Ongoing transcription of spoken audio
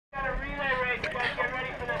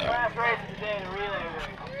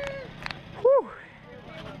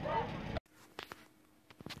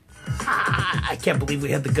can't believe we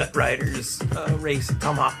had the Gut Riders race at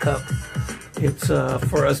Tomahawk Cup. It's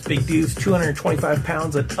for us big dudes, 225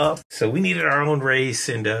 pounds and up. So we needed our own race,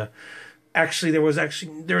 and actually there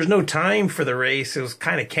was no time for the race. It was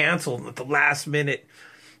kind of canceled at the last minute.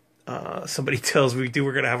 Somebody tells me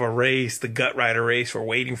we're gonna have a race, the Gut Rider race. We're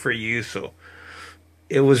waiting for you. So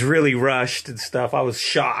it was really rushed and stuff. I was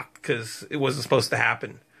shocked because it wasn't supposed to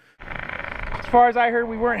happen. As far as I heard,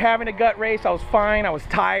 we weren't having a gut race. I was fine. I was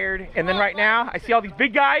tired. And then right now, I see all these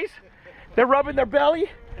big guys. They're rubbing their belly.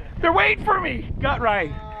 They're waiting for me. Gut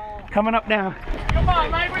ride. Coming up now. Come on,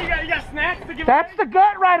 man. What, you got snacks to give That's away? the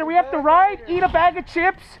Gut Rider. We have to ride, eat a bag of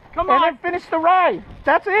chips, Come on. and then finish the ride.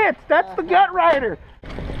 That's it. That's the Gut Rider.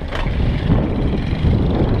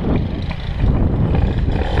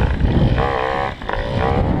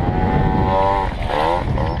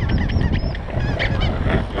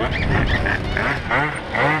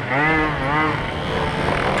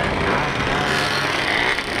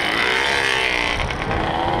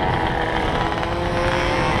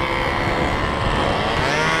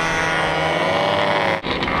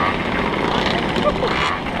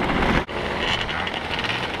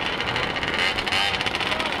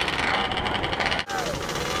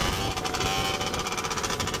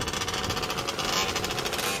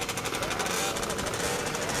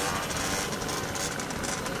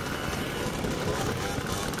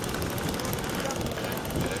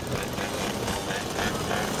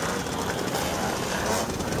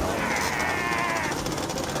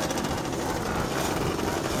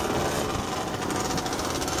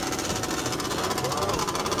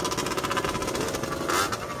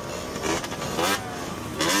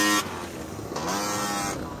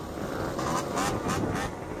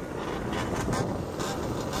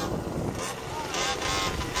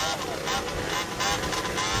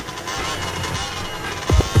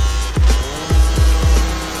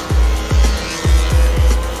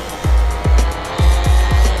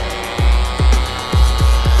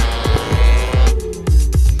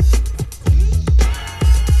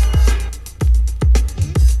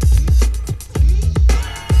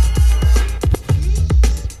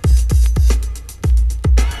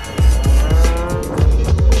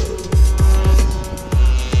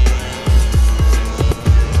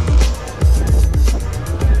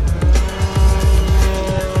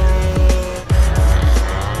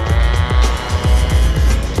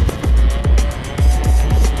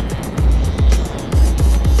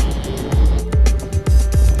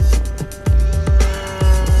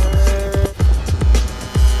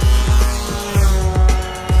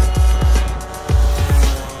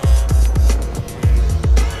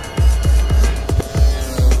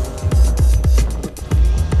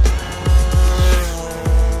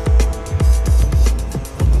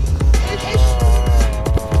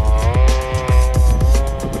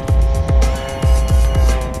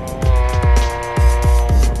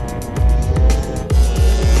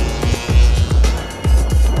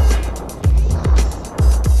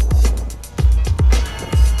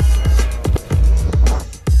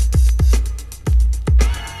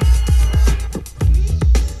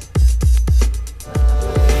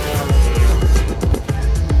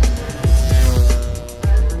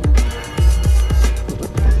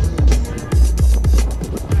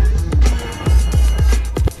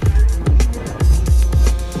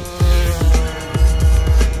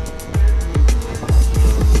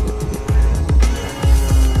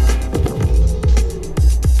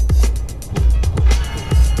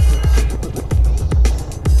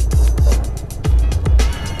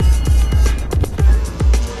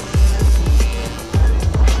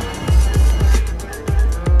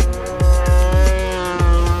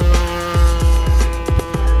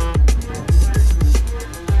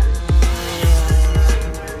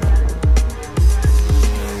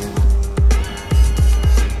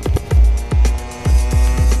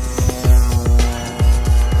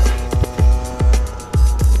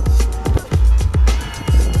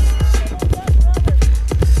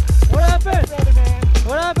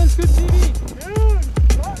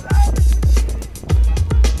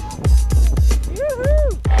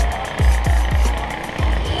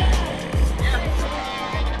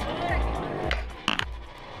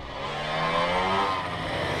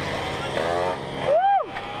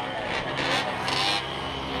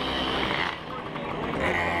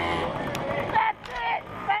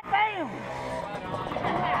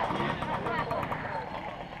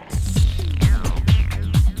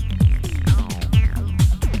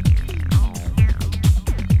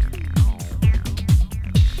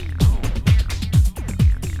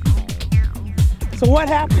 So what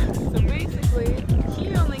happened? So basically,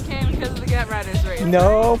 he only came because of the Get Riders race.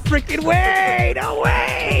 No freaking way! No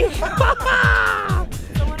way! So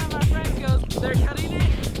one of my friends goes, they're cutting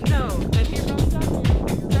it? No. Then he runs up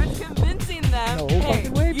and starts convincing them, No hey,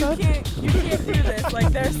 fucking way, you bud. can't do this.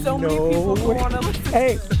 Like, there's so many people who want to listen.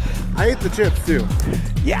 Hey, I ate the chips too.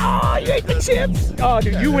 yeah, you ate the chips. Oh,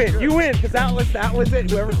 dude, you win, because that was it.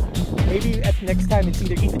 Whoever, maybe at the next time it's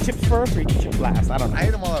either eat the chips first or eat the chips last. I don't know. I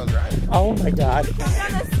ate them while I was riding. Oh my god. Come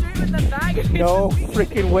down the street with the bag. No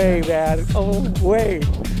freaking way, man. Oh way.